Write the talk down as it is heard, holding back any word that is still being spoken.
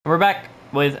We're back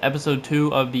with episode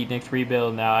 2 of the Knicks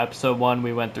rebuild. Now, episode 1,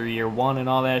 we went through year 1 and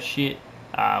all that shit.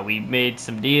 We made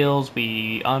some deals.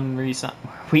 We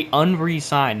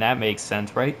unre-signed. That makes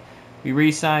sense, right? We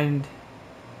re-signed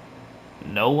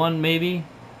no one, maybe?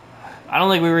 I don't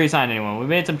think we re-signed anyone. We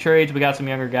made some trades. We got some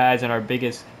younger guys, and our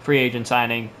biggest free agent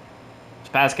signing is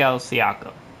Pascal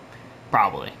Siakam.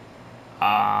 Probably.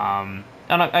 And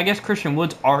I guess Christian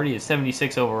Wood's already at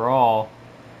 76 overall,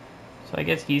 so I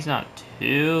guess he's not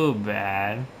too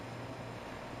bad.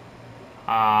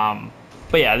 Um,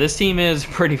 but yeah, this team is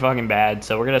pretty fucking bad.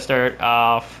 So we're gonna start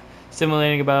off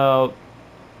simulating about.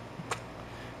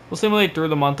 We'll simulate through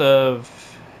the month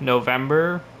of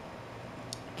November.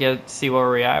 See where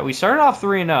we're at. We started off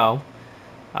 3-0.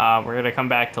 We're gonna come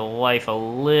back to life a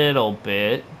little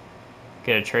bit.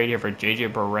 Get a trade here for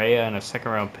JJ Barea and a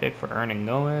second round pick for Hernan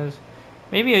Gomez.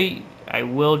 Maybe I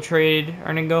will trade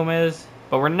Hernan Gomez,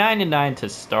 but we're 9-9 to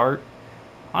start.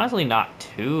 Honestly, not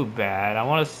too bad. I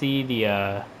want to see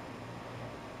the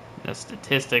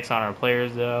statistics on our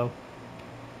players, though.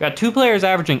 We got two players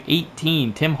averaging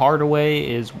 18. Tim Hardaway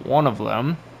is one of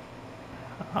them.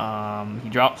 He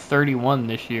dropped 31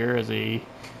 this year as a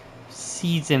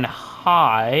season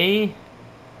high.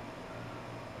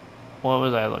 What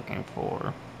was I looking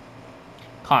for?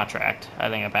 Contract. I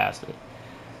think I passed it.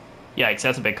 Yikes,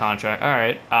 that's a big contract. All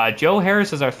right. Joe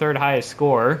Harris is our third highest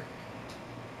scorer.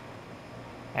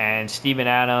 And Steven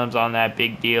Adams on that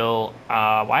big deal.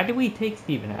 Why did we take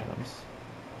Steven Adams?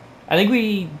 I think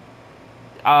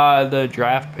the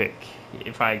draft pick,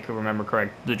 if I could remember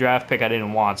correct. The draft pick I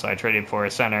didn't want, so I traded for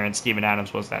a center, and Steven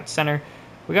Adams was that center.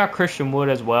 We got Christian Wood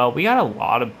as well. We got a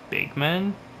lot of big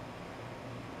men.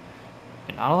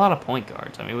 And not a lot of point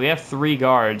guards. I mean, we have three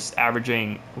guards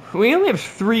averaging. We only have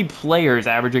three players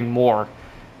averaging more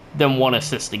than one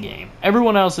assist a game.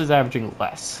 Everyone else is averaging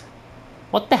less.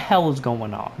 What the hell is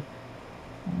going on?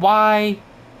 Why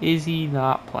is he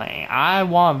not playing? I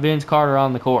want Vince Carter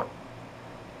on the court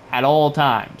at all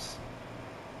times.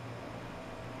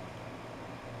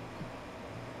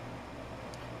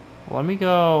 Let me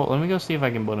go see if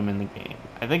I can put him in the game.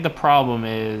 I think the problem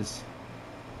is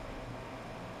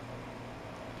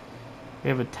we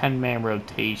have a 10-man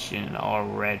rotation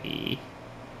already.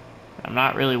 I'm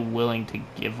not really willing to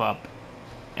give up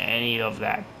any of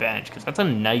that bench because that's a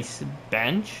nice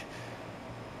bench.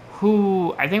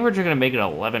 I think we're just gonna make it an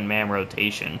 11-man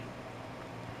rotation.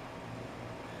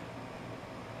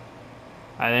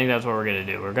 I think that's what we're gonna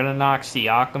do. We're gonna knock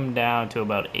Siakam down to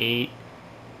about 8,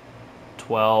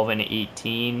 12, and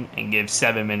 18, and give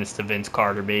 7 minutes to Vince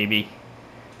Carter, baby.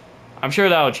 I'm sure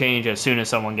that'll change as soon as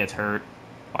someone gets hurt.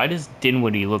 Why does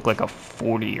Dinwiddie look like a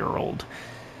 40-year-old?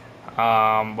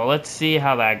 Well, let's see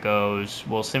how that goes.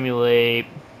 We'll simulate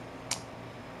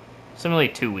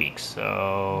 2 weeks,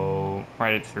 so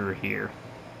write it through here.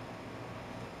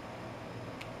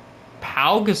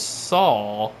 Pau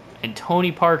Gasol and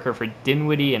Tony Parker for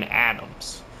Dinwiddie and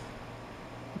Adams.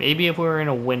 Maybe if we were in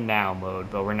a win now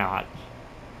mode, but we're not.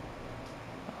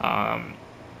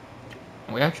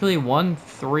 We actually won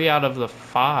 3 out of the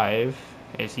 5.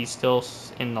 Is he still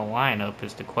in the lineup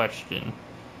is the question.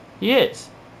 He is.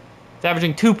 He's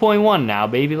averaging 2.1 now,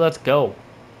 baby. Let's go.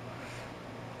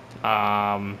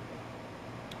 But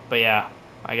yeah,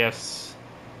 I guess.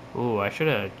 Ooh, I should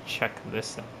have checked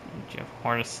this out. Jeff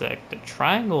Hornacek. The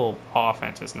triangle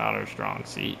offense is not our strong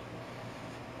suit.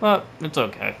 But it's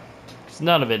okay. Because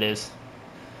none of it is.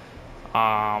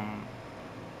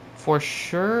 For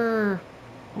sure.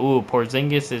 Ooh,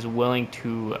 Porzingis is willing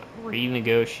to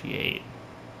renegotiate.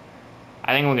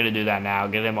 I think we're going to do that now.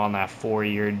 Get him on that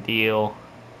 4-year deal.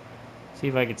 See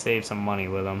if I could save some money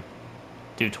with him.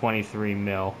 Do 23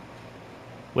 mil.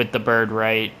 With the bird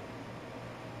right.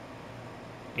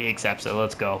 He accepts it.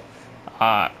 Let's go.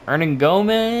 Hernan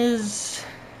Gomez.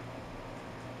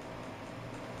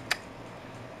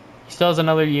 He still has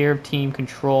another year of team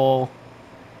control.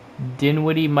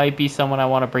 Dinwiddie might be someone I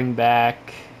want to bring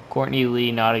back. Courtney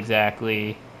Lee, not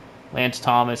exactly. Lance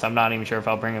Thomas, I'm not even sure if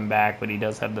I'll bring him back, but he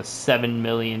does have the $7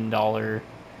 million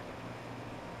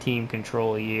team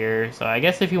control a year. So I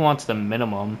guess if he wants the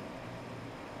minimum,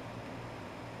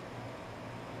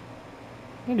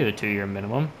 you can do a 2-year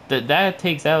minimum. That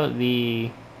takes out the.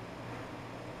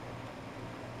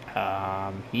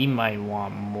 He might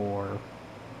want more.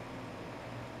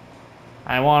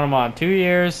 I want him on 2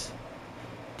 years.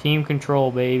 Team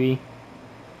control, baby.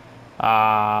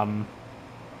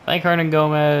 Like Hernan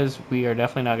Gomez, we are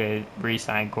definitely not going to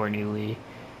re-sign Courtney Lee.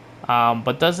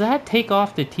 But does that take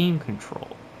off the team control?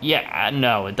 Yeah,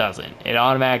 no, it doesn't. It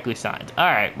automatically signs.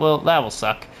 Alright, well, that will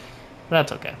suck. But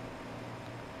that's okay.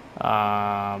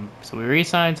 So we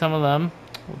re-signed some of them.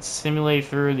 Let's simulate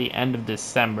through the end of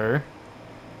December.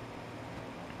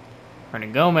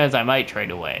 Hernan Gomez, I might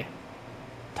trade away.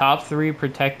 Top 3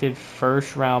 protected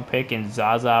first round pick in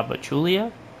Zaza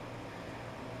Pachulia.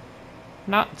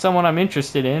 Not someone I'm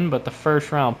interested in, but the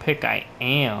first round pick I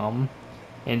am.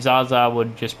 And Zaza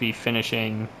would just be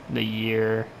finishing the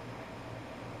year.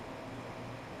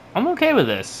 I'm okay with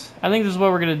this. I think this is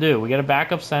what we're going to do. We got a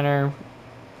backup center.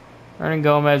 Hernan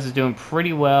Gomez is doing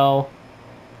pretty well.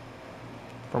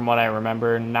 From what I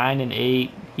remember, 9 and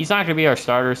 8. He's not going to be our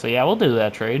starter, so yeah, we'll do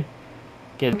that trade.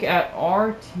 Look at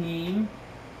our team.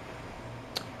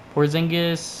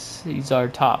 Porzingis, he's our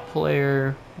top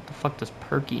player. What the fuck does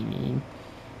Perky mean?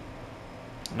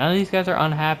 None of these guys are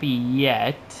unhappy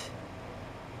yet.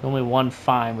 Only one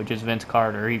fine, which is Vince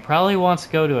Carter. He probably wants to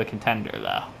go to a contender,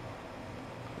 though.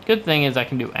 Good thing is I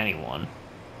can do anyone.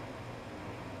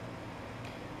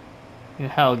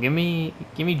 Hell, give me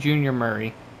Junior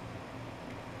Murray.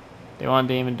 They want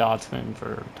Damon Dotson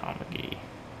for Tom McGee.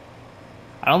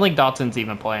 I don't think Dotson's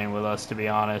even playing with us, to be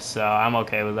honest, so I'm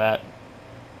okay with that.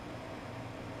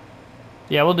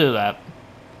 Yeah, we'll do that.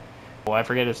 Oh, I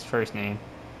forget his first name.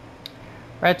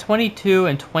 We're at 22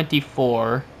 and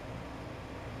 24.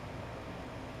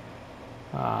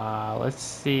 Let's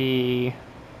see.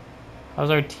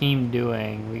 How's our team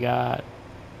doing? We got...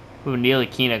 Ooh,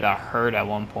 Ntilikina got hurt at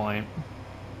one point.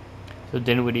 So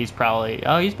Dinwiddie's probably...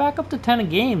 Oh, he's back up to 10 a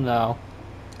game, though.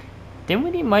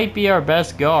 Dinwiddie might be our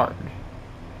best guard.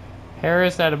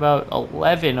 Harris at about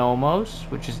 11 almost,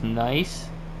 which is nice.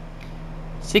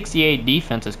 68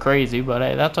 defense is crazy, but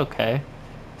hey, that's okay.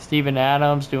 Steven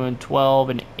Adams doing 12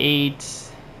 and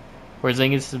 8.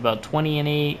 Porzingis is about 20 and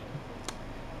 8.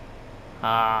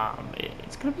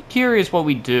 It's going to be curious what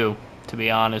we do, to be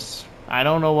honest. I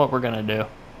don't know what we're going to do.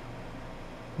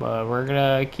 But we're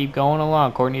going to keep going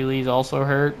along. Courtney Lee's also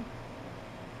hurt.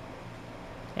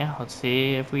 Yeah, let's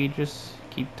see if we just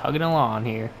keep tugging along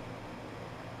here.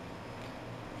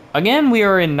 Again, we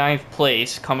are in 9th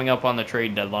place coming up on the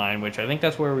trade deadline, which I think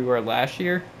that's where we were last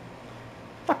year.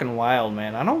 Fucking wild,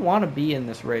 man. I don't want to be in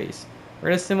this race. We're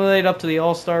going to simulate up to the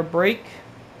All-Star break.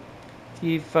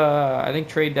 See if, I think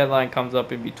trade deadline comes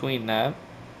up in between that.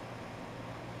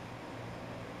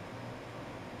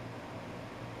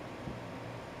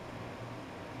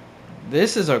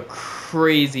 This is a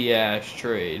crazy-ass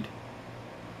trade.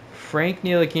 Frank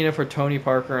Ntilikina for Tony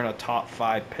Parker and a top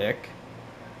 5 pick.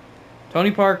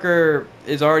 Tony Parker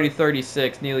is already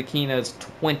 36. Ntilikina is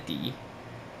 20.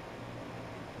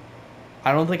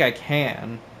 I don't think I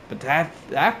can. But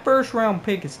that first round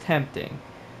pick is tempting.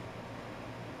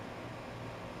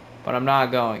 But I'm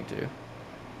not going to.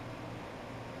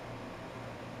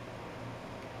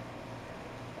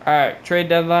 Alright, trade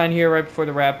deadline here right before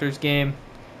the Raptors game.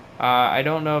 I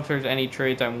don't know if there's any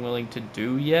trades I'm willing to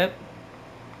do yet.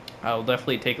 I'll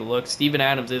definitely take a look. Steven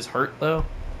Adams is hurt, though.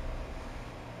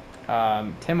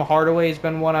 Tim Hardaway's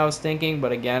been one I was thinking,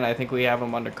 but again, I think we have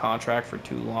him under contract for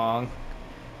too long.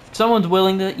 If someone's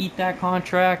willing to eat that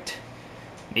contract,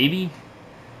 maybe.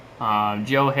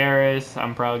 Joe Harris,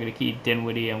 I'm probably going to keep.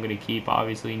 Dinwiddie, I'm going to keep.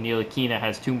 Obviously, Ntilikina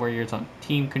has 2 more years on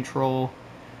team control.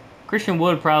 Christian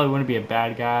Wood probably wouldn't be a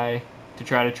bad guy to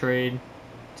try to trade,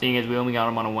 seeing as we only got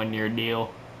him on a 1-year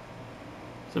deal.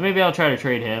 So maybe I'll try to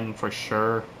trade him for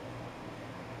sure.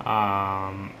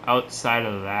 Outside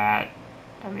of that,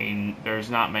 I mean, there's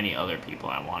not many other people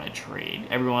I want to trade.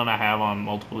 Everyone I have on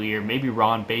multiple year, maybe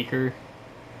Ron Baker,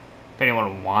 if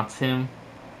anyone wants him.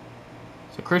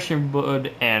 So Christian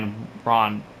Wood and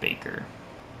Ron Baker.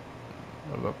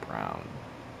 What about Brown?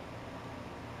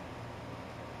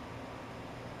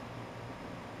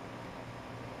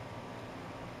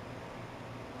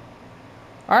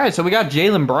 Alright, so we got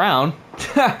Jaylen Brown.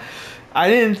 I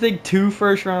didn't think 2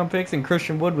 first-round picks and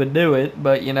Christian Wood would do it,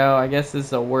 but, you know, I guess this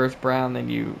is a worse Brown than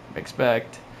you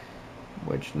expect.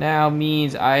 Which now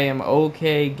means I am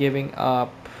okay giving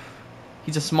up...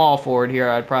 He's a small forward here.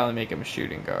 I'd probably make him a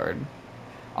shooting guard.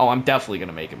 Oh, I'm definitely going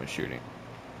to make him a shooting.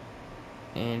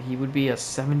 And he would be a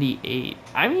 78.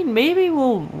 I mean, maybe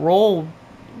we'll roll...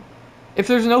 If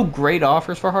there's no great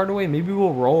offers for Hardaway, maybe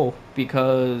we'll roll.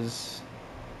 Because,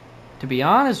 to be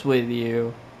honest with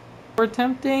you, we're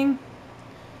tempting...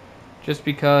 Just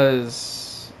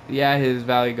because, yeah, his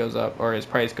value goes up, or his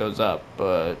price goes up,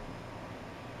 but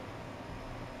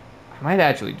I might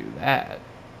actually do that.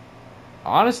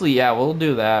 Honestly, yeah, we'll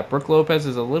do that. Brook Lopez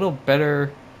is a little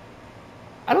better.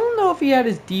 I don't know if he had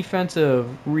his defensive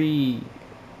resurface.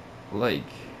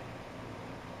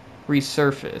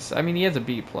 I mean, he has a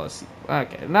B+.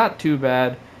 Okay, not too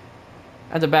bad.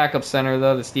 As a backup center,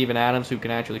 though, the Steven Adams, who can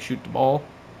actually shoot the ball.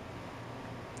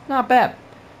 Not bad.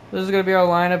 This is going to be our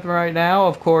lineup right now.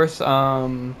 Of course,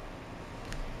 Steven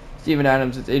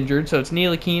Adams is injured, so it's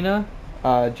Ntilikina,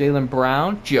 Jaylen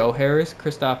Brown, Joe Harris,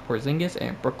 Kristaps Porzingis,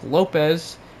 and Brook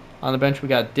Lopez. On the bench, we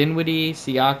got Dinwiddie,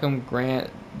 Siakam, Grant,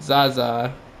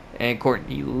 Zaza, and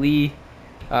Courtney Lee.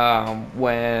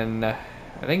 When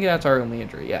I think that's our only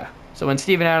injury, yeah. So when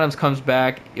Steven Adams comes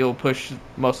back, it'll push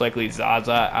most likely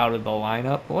Zaza out of the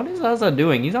lineup. What is Zaza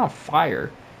doing? He's on fire.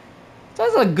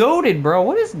 Zaza goated, bro.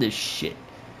 What is this shit?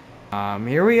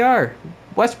 Here we are.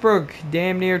 Westbrook,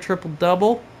 damn near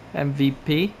triple-double.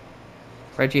 MVP.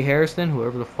 Reggie Harrison,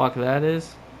 whoever the fuck that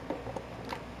is.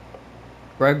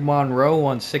 Greg Monroe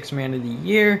won 6th Man of the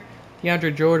Year.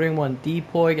 DeAndre Jordan won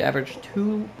DPOY, averaged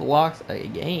 2 blocks a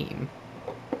game.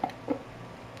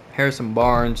 Harrison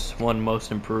Barnes won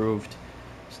Most Improved.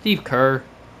 Steve Kerr,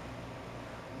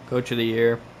 Coach of the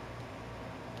Year.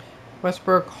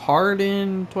 Westbrook,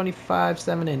 Harden, 25,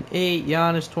 7 and 8.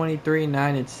 Giannis, 23,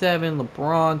 9 and 7.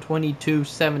 LeBron, 22,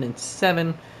 7 and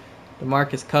 7.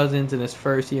 DeMarcus Cousins in his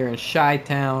first year in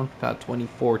Chi-Town got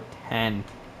 24-10.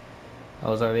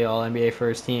 Those are the All-NBA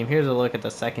first team. Here's a look at the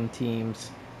second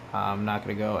teams. I'm not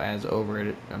going to go as over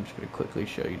it. I'm just going to quickly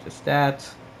show you the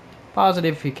stats.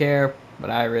 Positive if you care,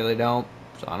 but I really don't,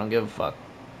 so I don't give a fuck.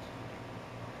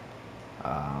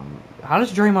 How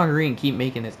does Draymond Green keep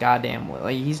making this goddamn...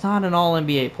 Like, he's not an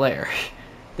All-NBA player.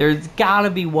 There's got to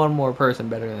be one more person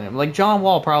better than him. Like, John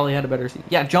Wall probably had a better season.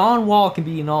 Yeah, John Wall can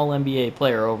be an All-NBA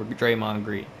player over Draymond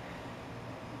Green.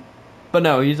 But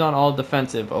no, he's on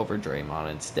All-Defensive over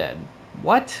Draymond instead.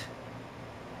 What?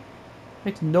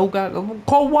 Makes no god...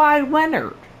 Kawhi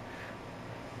Leonard.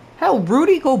 Hell,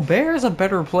 Rudy Gobert is a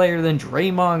better player than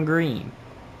Draymond Green.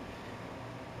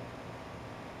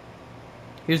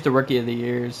 Here's the Rookie of the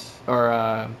Years.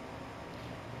 Or,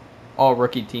 all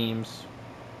rookie teams.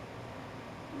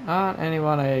 Not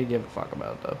anyone I give a fuck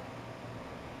about, though.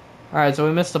 Alright, so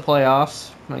we missed the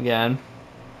playoffs again.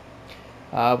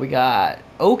 We got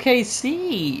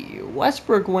OKC.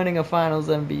 Westbrook winning a Finals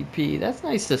MVP. That's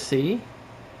nice to see.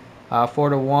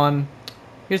 4-1.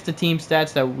 Here's the team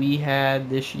stats that we had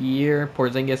this year.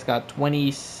 Porzingis got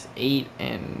 28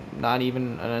 and not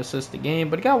even an assist a game,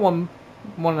 but he got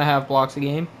 1.5 blocks a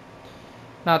game.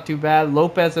 Not too bad.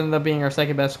 Lopez ended up being our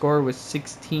second best scorer with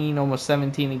 16, almost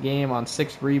 17 a game on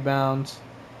 6 rebounds.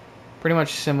 Pretty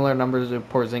much similar numbers to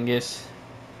Porzingis.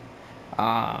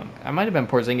 I might have been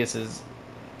Porzingis'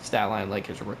 stat line like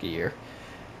his rookie year.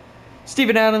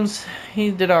 Steven Adams,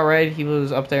 he did alright. He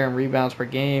was up there in rebounds per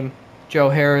game. Joe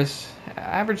Harris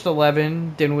averaged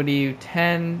 11. Dinwiddie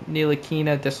 10.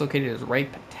 Ntilikina dislocated his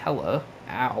right patella.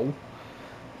 Ow.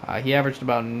 He averaged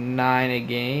about 9 a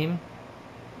game.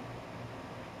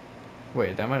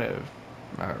 Wait, that might have...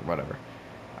 Or whatever.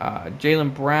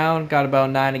 Jaylen Brown got about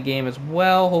 9 a game as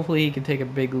well. Hopefully he can take a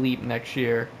big leap next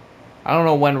year. I don't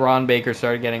know when Ron Baker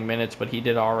started getting minutes, but he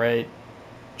did alright.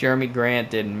 Jeremy Grant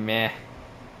did meh.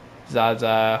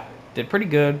 Zaza did pretty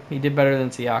good. He did better than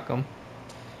Siakam.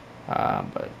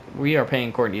 But we are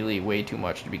paying Courtney Lee way too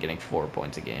much to be getting 4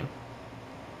 points a game.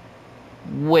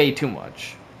 Way too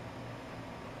much.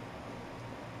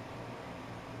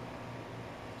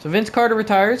 So Vince Carter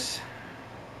retires.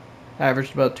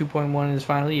 Averaged about 2.1 in his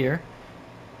final year.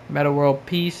 Meta World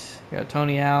Peace. You got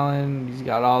Tony Allen. He's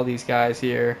got all these guys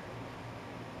here.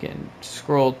 You can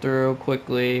scroll through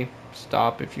quickly.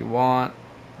 Stop if you want.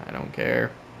 I don't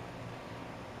care.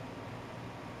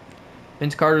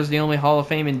 Vince Carter's the only Hall of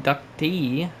Fame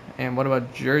inductee. And what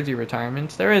about jersey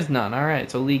retirements? There is none.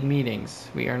 Alright, so league meetings.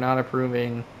 We are not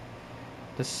approving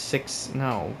the 6...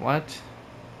 No, what?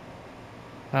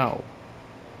 No.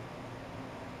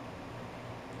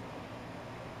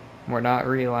 We're not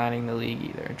realigning the league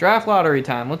either. Draft lottery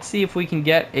time. Let's see if we can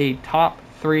get a top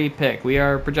 3 pick. We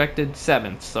are projected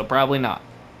 7th, so probably not.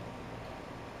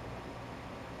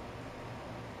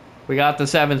 We got the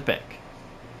 7th pick.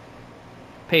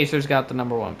 Pacers got the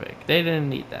number 1 pick. They didn't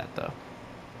need that, though.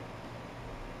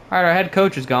 Alright, our head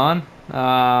coach is gone.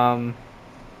 Well,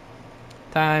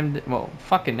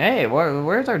 fucking hey,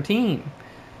 where's our team?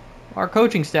 Our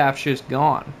coaching staff's just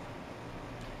gone.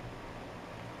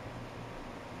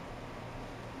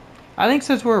 I think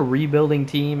since we're a rebuilding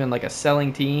team and like a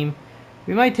selling team,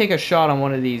 we might take a shot on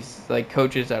one of these like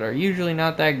coaches that are usually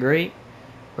not that great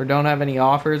or don't have any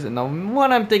offers. And the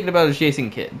one I'm thinking about is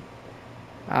Jason Kidd.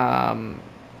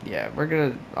 Yeah, we're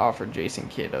gonna offer Jason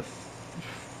Kidd a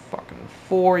fucking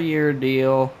 4-year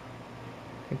deal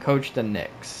and coach the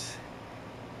Knicks.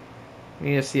 We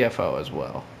need a CFO as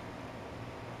well.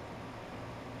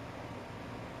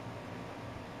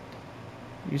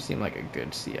 You seem like a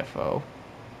good CFO.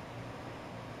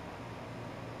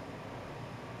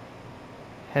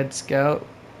 Head scout.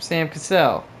 Sam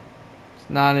Cassell.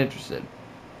 Not interested.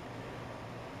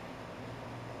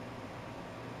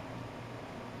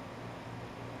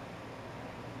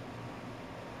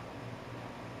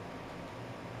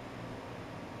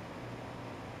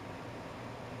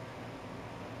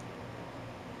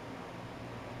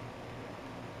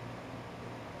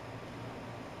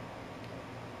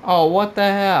 Oh, what the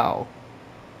hell?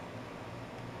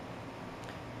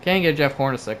 Can't get Jeff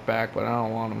Hornacek back, but I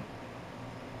don't want him.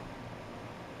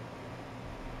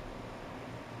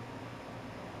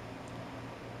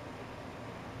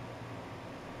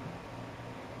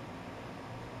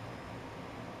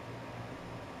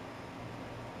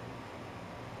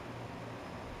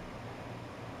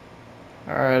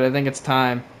 Alright, I think it's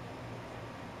time.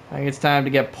 I think it's time to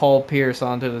get Paul Pierce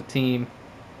onto the team.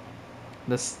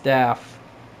 The staff.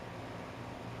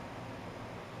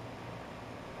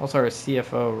 Also, our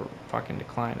CFO fucking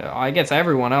declined. I guess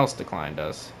everyone else declined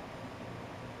us.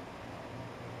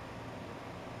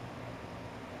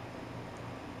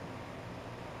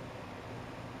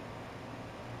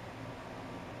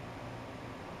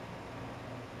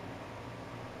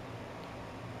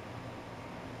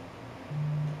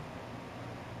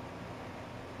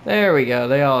 There we go.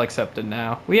 They all accepted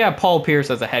now. We have Paul Pierce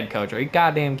as a head coach. Are you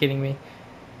goddamn kidding me?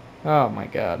 Oh my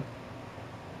god.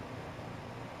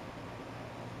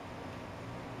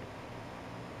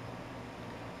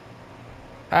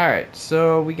 Alright,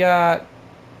 so we got...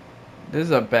 This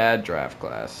is a bad draft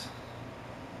class.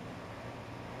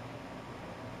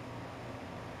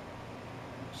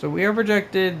 So we are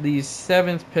projected the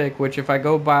 7th pick, which if I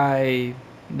go by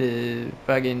the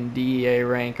fucking DEA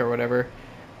rank or whatever,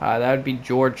 that would be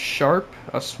George Sharp,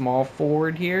 a small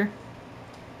forward here.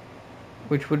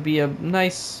 Which would be a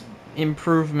nice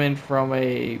improvement from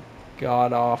a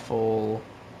god-awful...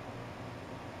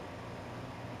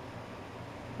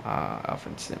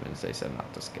 Alfred Simmons, they said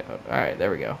not to scout. Alright,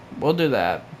 there we go. We'll do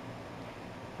that.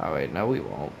 Oh wait, no we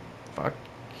won't. Fuck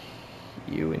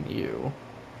you and you.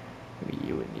 Maybe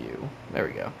you and you. There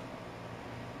we go.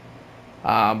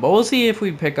 But we'll see if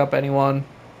we pick up anyone.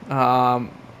 A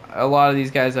lot of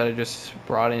these guys that I just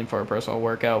brought in for a personal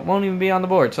workout won't even be on the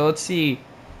board. So let's see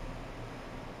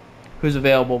who's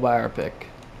available by our pick.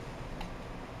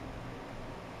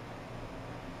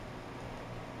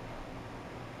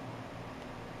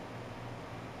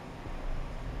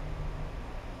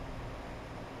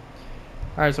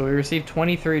 Alright, so we received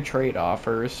 23 trade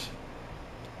offers.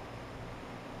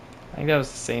 I think that was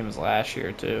the same as last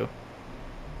year, too.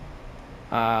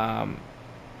 I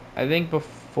think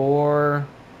before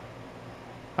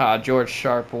George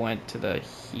Sharp went to the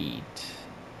Heat.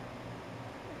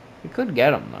 We could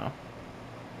get him, though.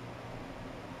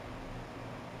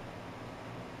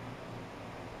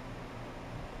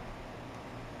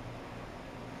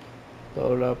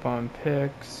 Load up on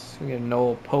picks. We get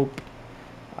Noel Pope.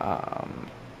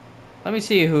 Let me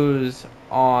see who's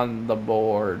on the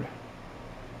board.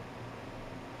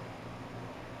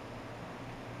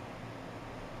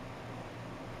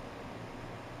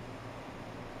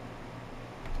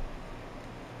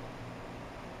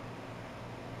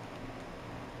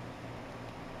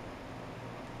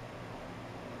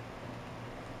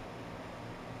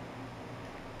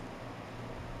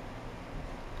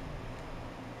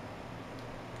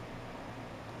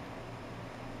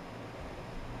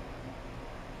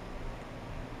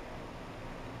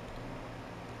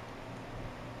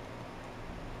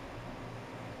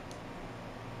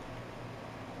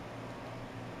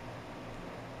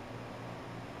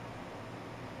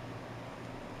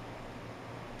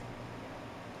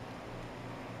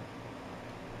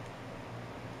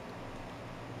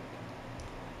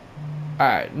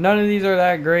 Alright, none of these are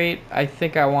that great. I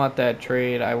think I want that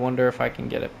trade. I wonder if I can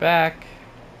get it back.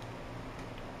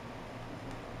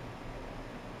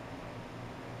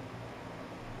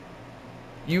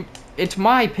 It's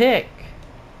my pick.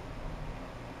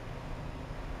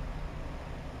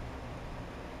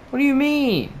 What do you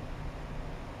mean?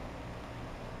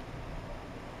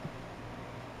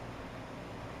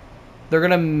 They're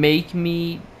gonna make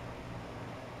me...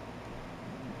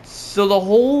 So the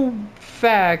whole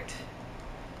fact...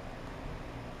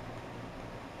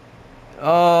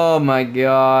 Oh my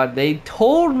god, they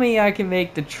told me I can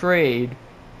make the trade.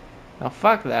 Now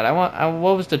fuck that.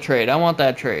 What was the trade? I want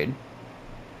that trade.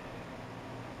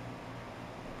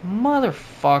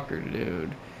 Motherfucker,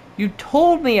 dude. You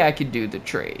told me I could do the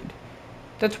trade.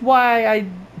 That's why I...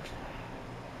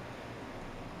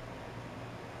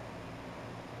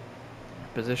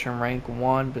 Position rank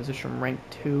 1, position rank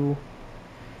 2.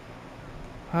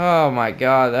 Oh my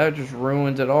god, that just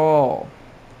ruins it all.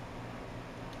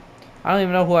 I don't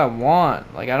even know who I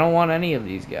want. Like, I don't want any of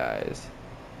these guys.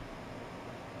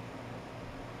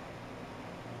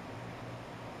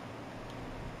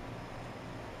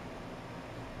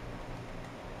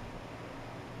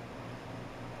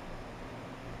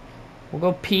 We'll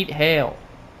go Pete Hale.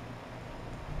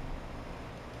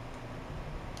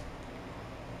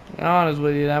 To be honest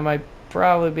with you, that might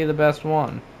probably be the best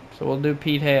one. So we'll do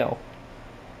Pete Hale.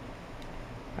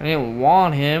 I didn't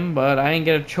want him, but I didn't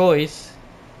get a choice.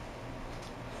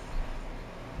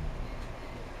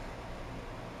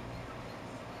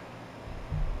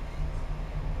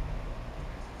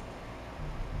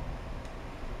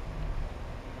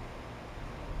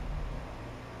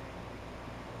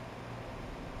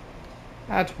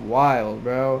 That's wild,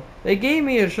 bro. They gave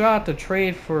me a shot to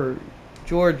trade for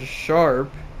George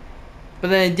Sharp, but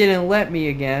then it didn't let me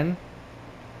again.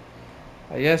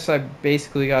 I guess I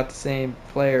basically got the same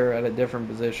player at a different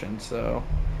position, so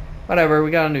whatever,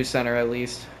 we got a new center at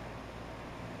least.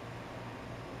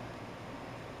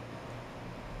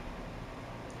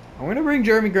 I'm going to bring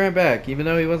Jeremy Grant back, even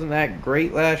though he wasn't that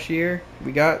great last year.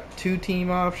 We got 2 team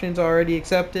options already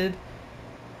accepted.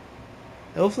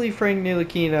 Hopefully Frank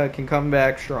Ntilikina can come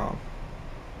back strong.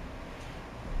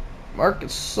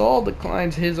 Marcus Saul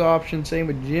declines his option, same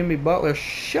with Jimmy Butler.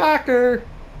 Shocker!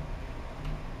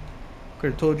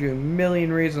 Could have told you a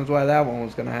million reasons why that one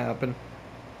was going to happen.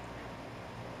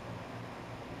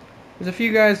 There's a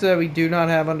few guys that we do not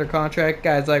have under contract.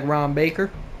 Guys like Ron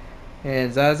Baker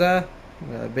and Zaza.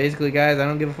 Basically guys I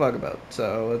don't give a fuck about.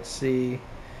 So let's see.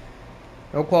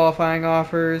 No qualifying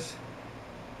offers.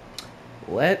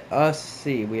 Let us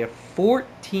see. We have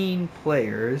 14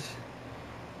 players.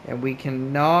 And we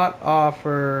cannot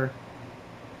offer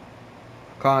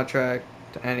a contract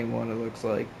to anyone, it looks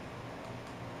like.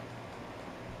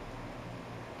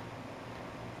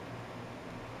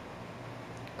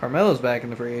 Carmelo's back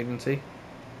in the free agency.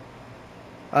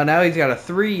 Now he's got a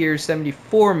 3-year,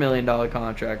 $74 million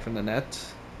contract from the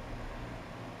Nets.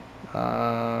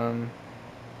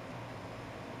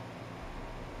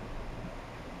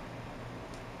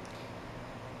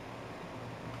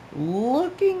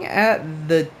 Looking at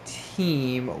the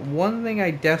team, one thing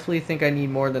I definitely think I need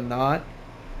more than not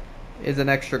is an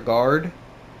extra guard.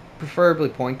 Preferably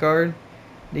point guard.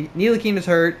 Ntilikina's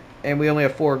hurt, and we only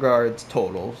have 4 guards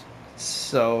total.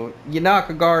 So, you knock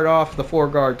a guard off the 4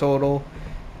 guard total.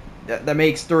 That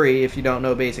makes 3 if you don't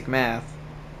know basic math.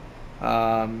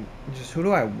 Just who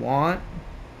do I want?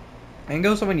 I can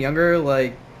go someone younger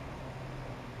like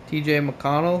TJ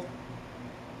McConnell.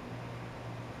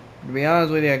 To be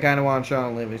honest with you, I kind of want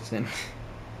Sean Livingston.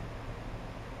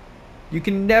 You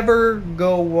can never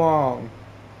go wrong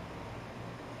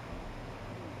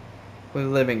with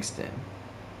Livingston.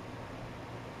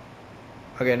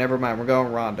 Okay, never mind. We're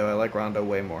going Rondo. I like Rondo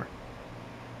way more.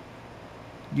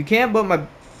 You can't put my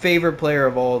favorite player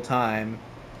of all time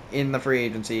in the free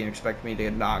agency and expect me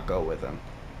to not go with him.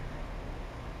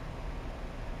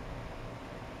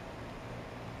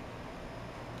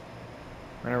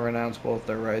 We're going to renounce both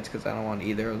their rights because I don't want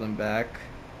either of them back.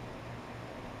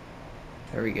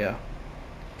 There we go.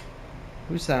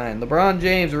 Who signed? LeBron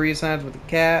James re-signs with the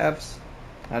Cavs.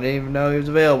 I didn't even know he was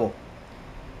available.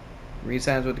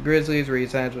 Re-signs with the Grizzlies.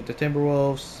 Re-signs with the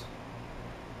Timberwolves.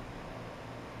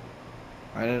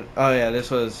 Oh yeah, this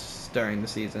was during the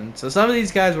season. So some of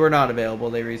these guys were not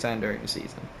available. They re-signed during the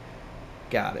season.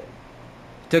 Got it.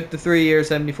 Took the 3-year,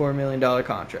 $74 million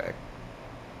contract.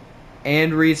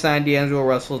 And re-signed D'Angelo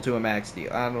Russell to a max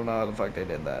deal. I don't know how the fuck they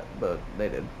did that, but they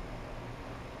did.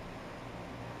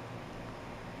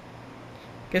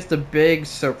 I guess the big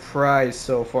surprise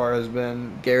so far has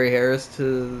been Gary Harris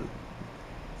to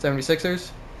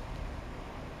 76ers.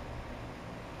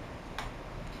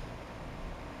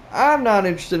 I'm not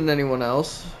interested in anyone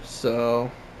else, so...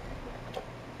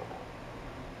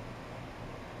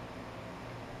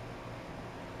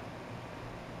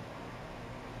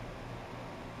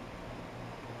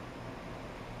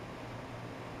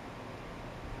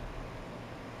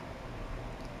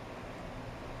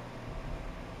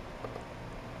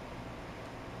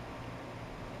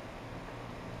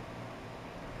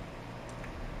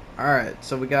 Alright,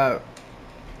 so we got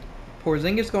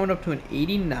Porzingis going up to an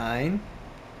 89.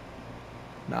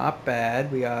 Not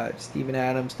bad. We got Steven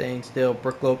Adams staying still.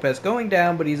 Brook Lopez going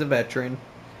down, but he's a veteran.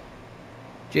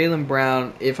 Jaylen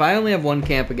Brown. If I only have one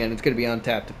camp again, it's going to be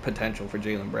untapped potential for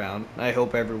Jaylen Brown. I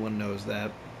hope everyone knows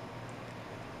that.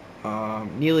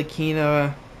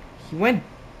 Ntilikina. He went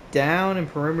down in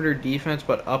perimeter defense,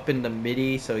 but up in the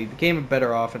midi, so he became a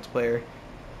better offense player.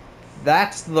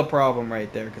 That's the problem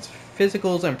right there, because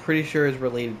physicals, I'm pretty sure, is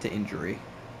related to injury.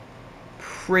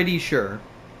 Pretty sure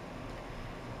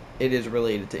it is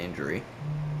related to injury.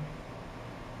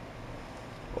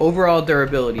 Overall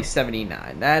durability,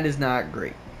 79. That is not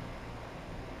great.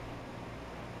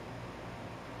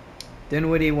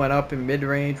 Dinwiddie went up in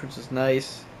mid-range, which is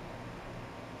nice.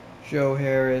 Joe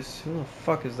Harris. Who the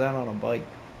fuck is that on a bike?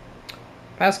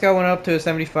 Pascal went up to a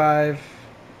 75.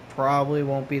 Probably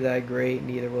won't be that great.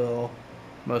 Neither will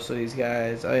most of these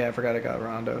guys. Oh yeah, I forgot I got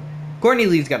Rondo. Courtney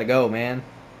Lee's got to go, man.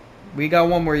 We got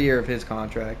one more year of his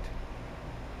contract.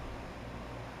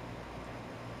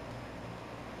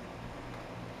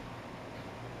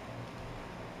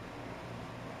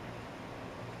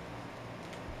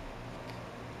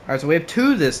 Alright, so we have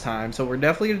 2 this time, so we're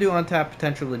definitely going to do untapped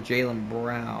potential to Jaylen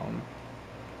Brown.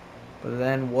 But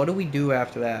then, what do we do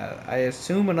after that? I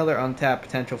assume another untapped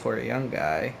potential for a young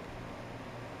guy.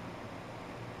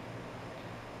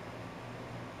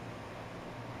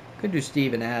 Could do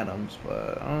Steven Adams,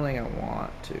 but I don't think I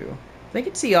want to. I think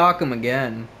it's Siakam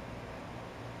again.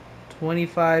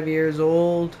 25 years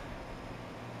old.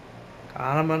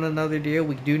 Got him on another deal.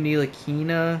 We could do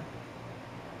Ntilikina.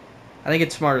 I think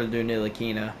it's smarter to do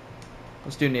Ntilikina.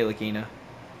 Let's do Ntilikina.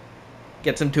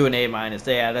 Gets him to an A-.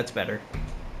 Yeah, that's better.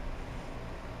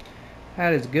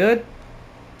 That is good.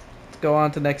 Let's go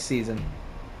on to next season.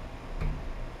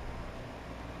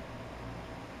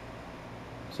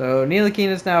 So Ntilikina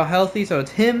is now healthy, so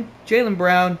it's him, Jaylen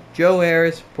Brown, Joe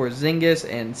Harris, Porzingis,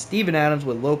 and Steven Adams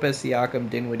with Lopez, Siakam,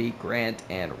 Dinwiddie, Grant,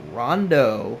 and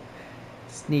Rondo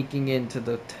sneaking into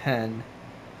the 10.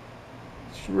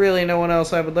 There's really no one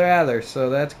else I would rather, so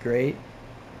that's great.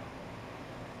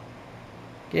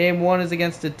 Game 1 is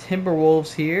against the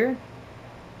Timberwolves here.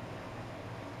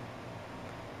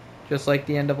 Just like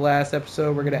the end of last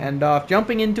episode, we're going to end off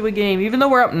jumping into a game. Even though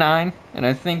we're up 9, and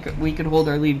I think we could hold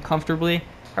our lead comfortably,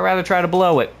 I'd rather try to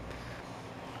blow it.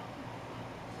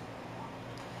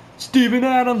 Steven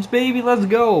Adams, baby, let's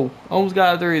go. Almost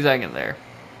got a 30-second there.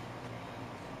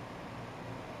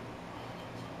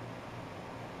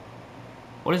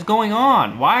 What is going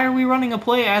on? Why are we running a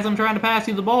play as I'm trying to pass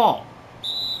you the ball?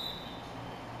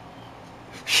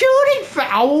 Shooting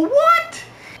foul? What?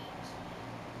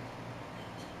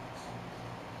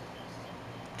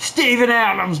 Steven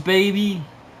Adams, baby.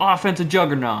 Offensive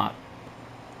juggernaut.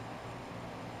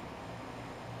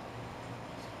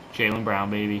 Jaylen Brown,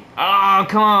 baby. Oh,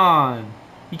 come on.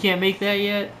 You can't make that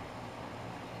yet?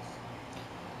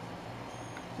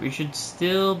 We should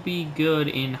still be good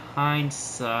in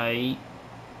hindsight.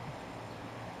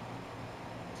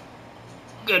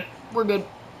 Good. We're good.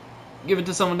 Give it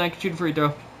to someone that can shoot a free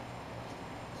throw.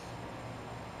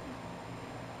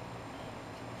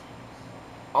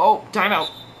 Oh, timeout.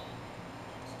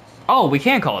 Oh, we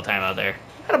can call a timeout there.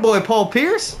 Attaboy, Paul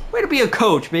Pierce. Way to be a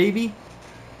coach, baby.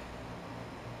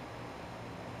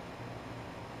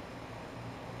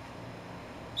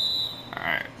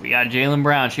 Alright, we got Jaylen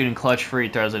Brown shooting clutch free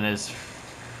throws in his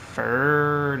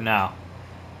first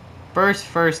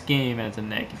game as a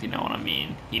Knick, if you know what I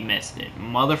mean. He missed it.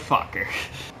 Motherfucker.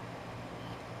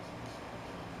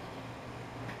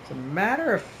 As a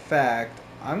matter of fact,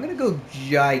 I'm going to go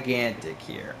gigantic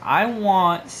here. I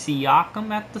want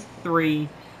Siakam at the 3.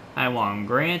 I want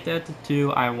Grant at the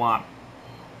 2. I want,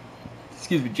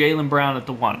 Jaylen Brown at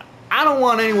the 1. I don't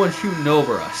want anyone shooting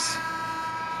over us.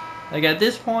 Like, at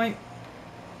this point,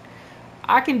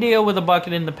 I can deal with a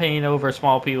bucket in the paint over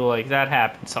small people. Like, that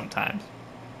happens sometimes.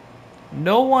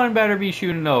 No one better be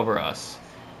shooting over us.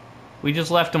 We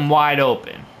just left them wide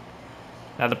open.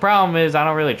 Now, the problem is I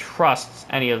don't really trust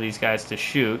any of these guys to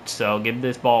shoot, so give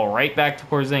this ball right back to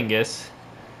Porzingis.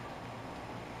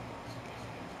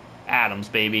 Adams,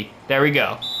 baby. There we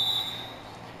go.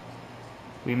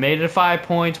 We made it 5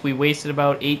 points. We wasted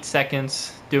about 8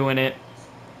 seconds doing it.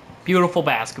 Beautiful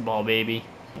basketball, baby.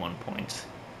 1 point.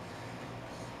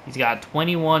 He's got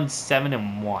 21, 7,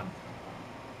 and 1.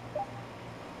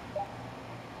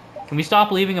 Can we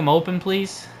stop leaving him open,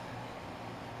 please?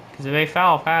 Because if they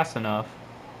foul fast enough.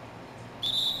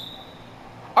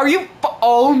 Are you...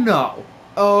 Oh, no.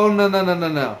 Oh, no, no, no, no,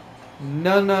 no.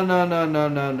 No, no, no, no, no,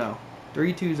 no, no.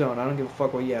 3-2 zone. I don't give a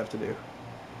fuck what you have to do.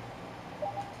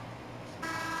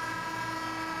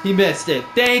 He missed it.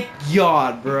 Thank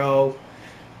God, bro.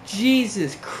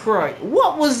 Jesus Christ.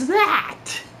 What was that?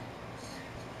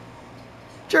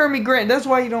 Jeremy Grant. That's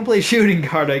why you don't play shooting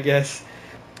guard, I guess.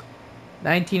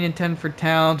 19 and 10 for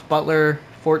Towns. Butler,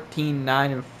 14,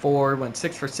 9 and 4. Went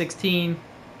 6 for 16.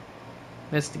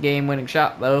 Missed the game-winning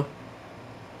shot, though.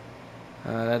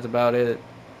 That's about it.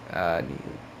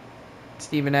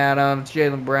 Steven Adams,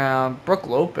 Jaylen Brown, Brook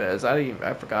Lopez.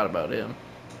 I forgot about him.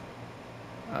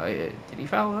 Yeah. Did he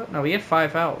foul out? No, he had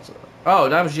 5 fouls. Oh,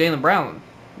 that was Jaylen Brown.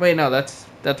 Wait, no, that's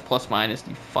plus minus.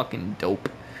 You fucking dope.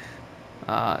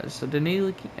 So the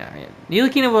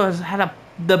Ntilikina had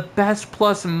the best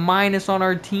plus minus on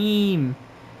our team,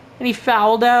 and he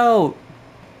fouled out.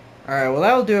 All Alright, well,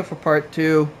 that'll do it for part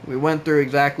 2. We went through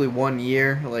exactly 1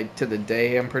 year, like to the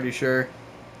day, I'm pretty sure.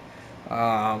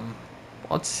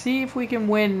 Let's see if we can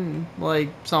win, like,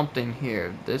 something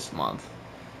here this month.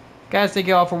 Guys, thank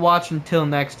you all for watching. Until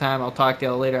next time, I'll talk to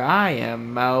y'all later. I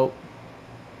am out.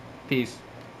 Peace.